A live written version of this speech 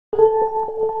In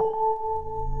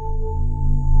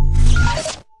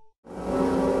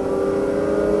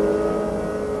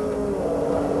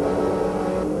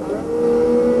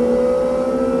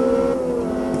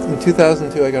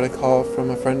 2002, I got a call from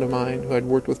a friend of mine who I'd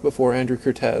worked with before, Andrew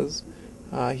Cortez.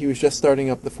 He was just starting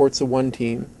up the Forza 1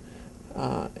 team,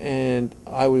 and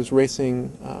I was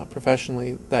racing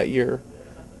professionally that year.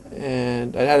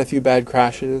 And I'd had a few bad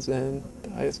crashes, and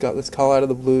I just got this call out of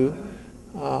the blue.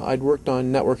 I'd worked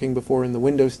on networking before in the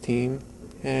Windows team,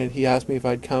 and he asked me if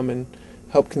I'd come and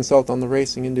help consult on the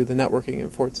racing and do the networking in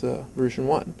Forza version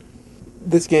 1.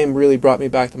 This game really brought me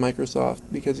back to Microsoft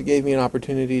because it gave me an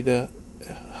opportunity to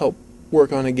help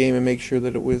work on a game and make sure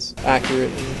that it was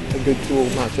accurate and a good tool,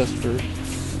 not just for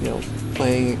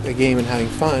playing a game and having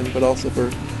fun, but also for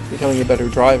becoming a better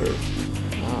driver.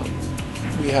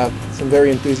 We have some very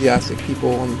enthusiastic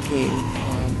people on the team.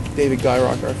 David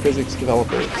Guyrock, our physics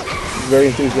developer, is very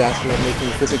enthusiastic about making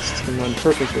the physics system run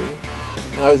perfectly,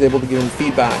 and I was able to give him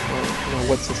feedback on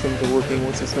what systems are working,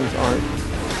 what systems aren't,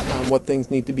 what things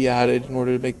need to be added in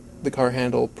order to make the car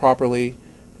handle properly,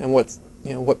 and what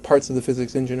parts of the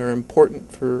physics engine are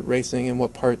important for racing and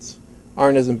what parts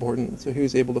aren't as important. So he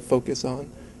was able to focus on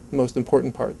the most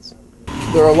important parts.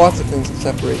 There are lots of things that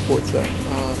separate Forza.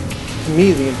 To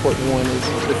me, the important one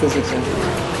is the physics engine.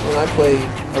 When I play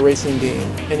a racing game,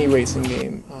 any racing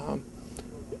game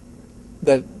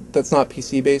that's not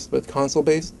PC-based but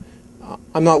console-based,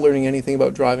 I'm not learning anything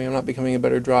about driving. I'm not becoming a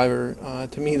better driver.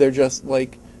 To me, they're just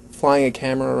like flying a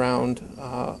camera around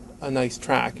a nice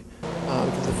track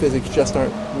because the physics just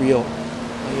aren't real.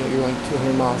 You're going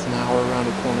 200 miles an hour around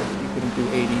a corner that you couldn't do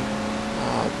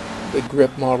 80. The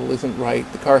grip model isn't right.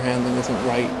 The car handling isn't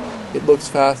right. It looks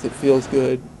fast. It feels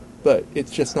good, but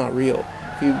it's just not real.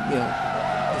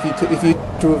 If you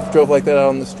drove like that out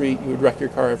on the street, you would wreck your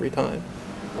car every time.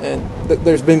 And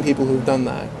there's been people who've done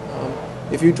that.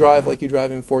 If you drive like you drive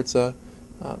in Forza,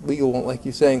 legal won't like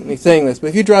you me saying this, but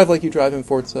if you drive like you drive in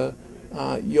Forza,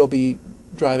 you'll be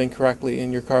driving correctly,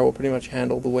 and your car will pretty much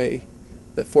handle the way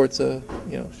that Forza,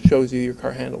 shows you your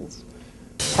car handles.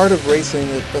 Part of racing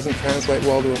that doesn't translate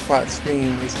well to a flat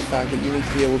screen is the fact that you need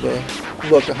to be able to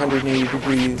look 180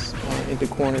 degrees into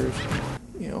corners.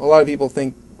 A lot of people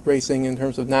think racing in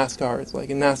terms of NASCAR. It's like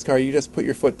in NASCAR, you just put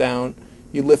your foot down,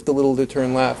 you lift a little to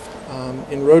turn left.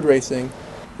 In road racing,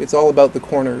 it's all about the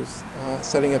corners,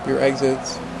 setting up your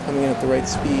exits, coming in at the right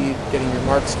speed, getting your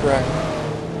marks correct.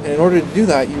 And in order to do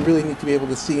that, you really need to be able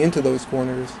to see into those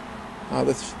corners.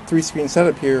 The three-screen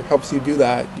setup here helps you do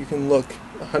that. You can look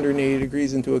 180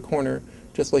 degrees into a corner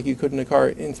just like you could in a car.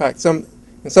 In fact,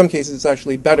 in some cases it's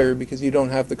actually better because you don't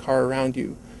have the car around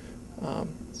you.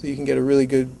 So you can get a really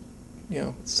good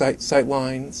sight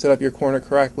line, set up your corner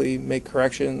correctly, make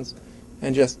corrections,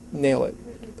 and just nail it.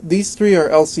 These three are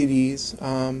LCDs.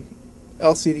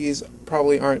 LCDs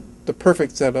probably aren't the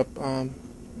perfect setup.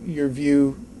 Your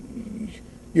view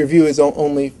is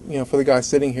only for the guy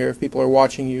sitting here. If people are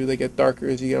watching you, they get darker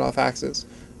as you get off axis.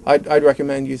 I'd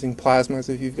recommend using plasmas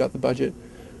if you've got the budget.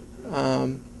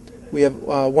 We have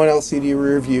one LCD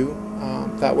rear view.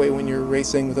 That way when you're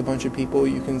racing with a bunch of people,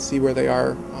 you can see where they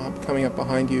are coming up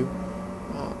behind you.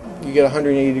 You get a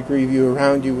 180 degree view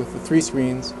around you with the three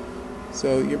screens,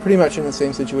 so you're pretty much in the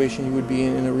same situation you would be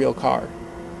in a real car.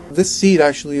 This seat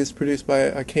actually is produced by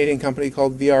a Canadian company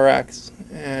called VRX,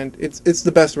 and it's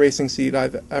the best racing seat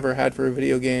I've ever had for a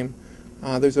video game.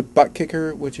 There's a butt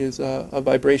kicker, which is a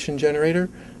vibration generator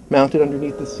mounted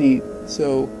underneath the seat,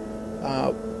 so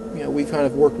we kind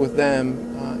of worked with them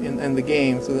in the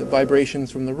game so that vibrations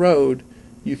from the road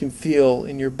you can feel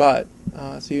in your butt,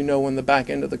 so you know when the back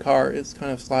end of the car is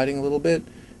kind of sliding a little bit,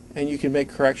 and you can make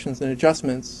corrections and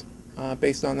adjustments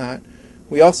based on that.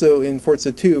 We also, in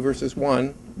Forza 2 versus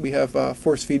 1, we have a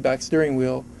force feedback steering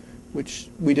wheel, which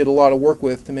we did a lot of work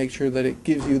with to make sure that it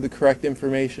gives you the correct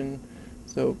information.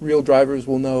 So real drivers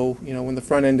will know, when the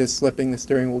front end is slipping, the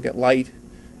steering will get light.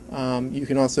 You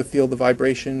can also feel the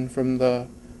vibration from the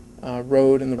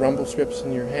road and the rumble strips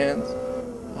in your hands.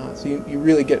 So you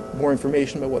really get more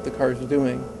information about what the car is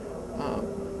doing.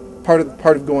 Part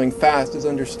of going fast is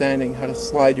understanding how to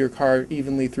slide your car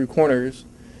evenly through corners.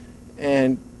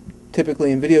 And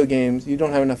typically in video games, you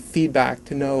don't have enough feedback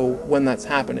to know when that's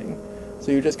happening.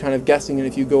 So you're just kind of guessing, and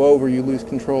if you go over, you lose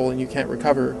control and you can't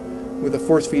recover. With a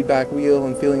force feedback wheel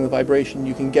and feeling the vibration,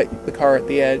 you can get the car at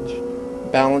the edge,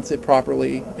 balance it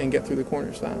properly, and get through the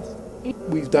corners fast.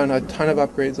 We've done a ton of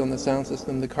upgrades on the sound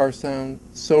system. The cars sound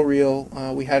so real.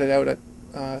 We had it out at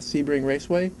Sebring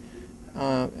Raceway,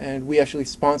 and we actually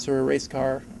sponsor a race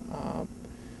car,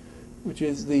 which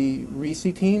is the Reese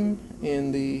team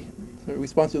we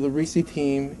sponsor the Reese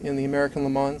team in the American Le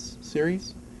Mans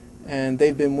series, and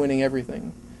they've been winning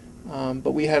everything.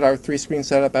 But we had our 3-screen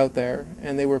setup out there,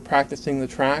 and they were practicing the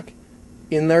track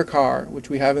in their car, which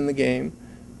we have in the game,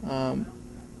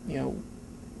 you know,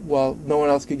 while no one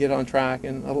else could get on track,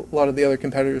 and a lot of the other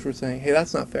competitors were saying, hey,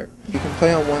 that's not fair. You can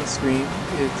play on one screen.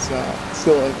 It's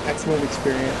still an excellent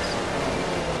experience.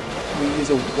 We use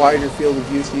a wider field of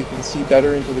view so you can see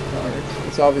better into the car.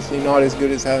 It's obviously not as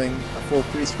good as having a full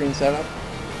 3-screen setup,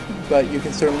 but you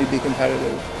can certainly be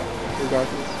competitive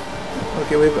regardless.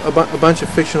 Okay, we have a bunch of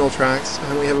fictional tracks,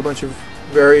 and we have a bunch of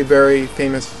very, very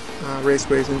famous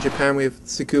raceways. In Japan we have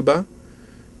Tsukuba.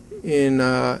 In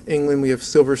England we have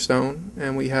Silverstone,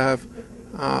 and we have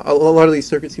a lot of these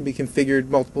circuits can be configured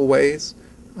multiple ways,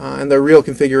 and they're real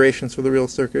configurations for the real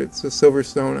circuits. So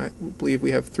Silverstone, I believe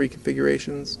we have 3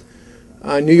 configurations.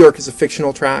 New York is a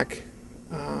fictional track.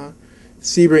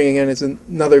 Sebring, again, is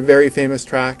another very famous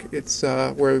track. It's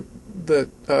where the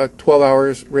 12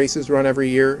 hours races run every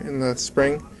year in the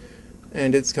spring,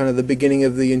 and it's kind of the beginning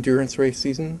of the endurance race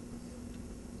season.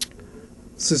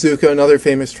 Suzuka, another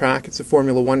famous track. It's a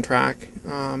Formula 1 track,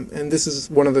 and this is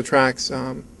one of the tracks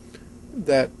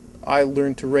that I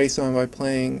learned to race on by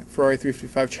playing Ferrari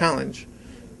 355 Challenge,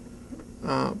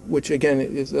 which again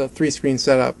is a 3-screen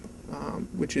setup,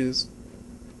 which is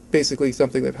basically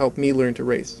something that helped me learn to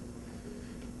race.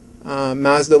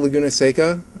 Mazda Laguna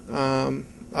Seca,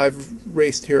 I've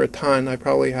raced here a ton. I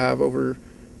probably have over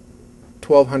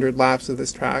 1,200 laps of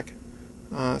this track.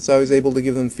 So I was able to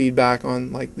give them feedback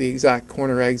on like the exact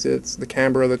corner exits, the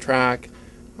camber of the track.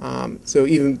 So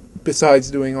even besides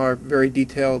doing our very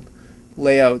detailed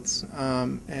layouts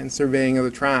and surveying of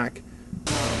the track,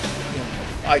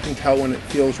 I can tell when it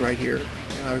feels right here,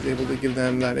 and I was able to give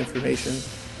them that information.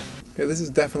 Okay, this is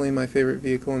definitely my favorite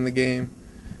vehicle in the game.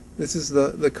 This is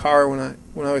the car when I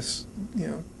was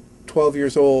 12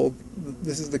 years old.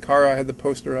 This is the car I had the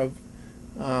poster of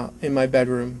in my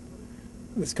bedroom.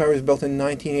 This car was built in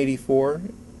 1984,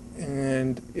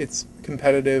 and it's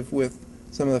competitive with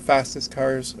some of the fastest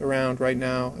cars around right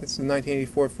now. It's a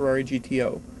 1984 Ferrari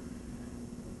GTO.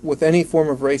 With any form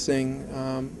of racing,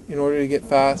 in order to get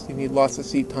fast, you need lots of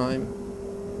seat time,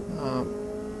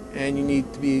 and you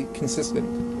need to be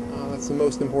consistent. That's the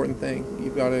most important thing.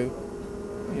 You've got to,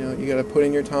 you got to put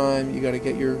in your time. You got to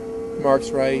get your marks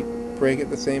right, brake at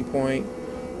the same point,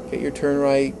 get your turn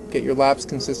right, get your laps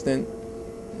consistent,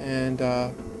 and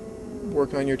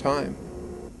work on your time.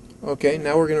 Okay,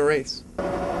 now we're going to race.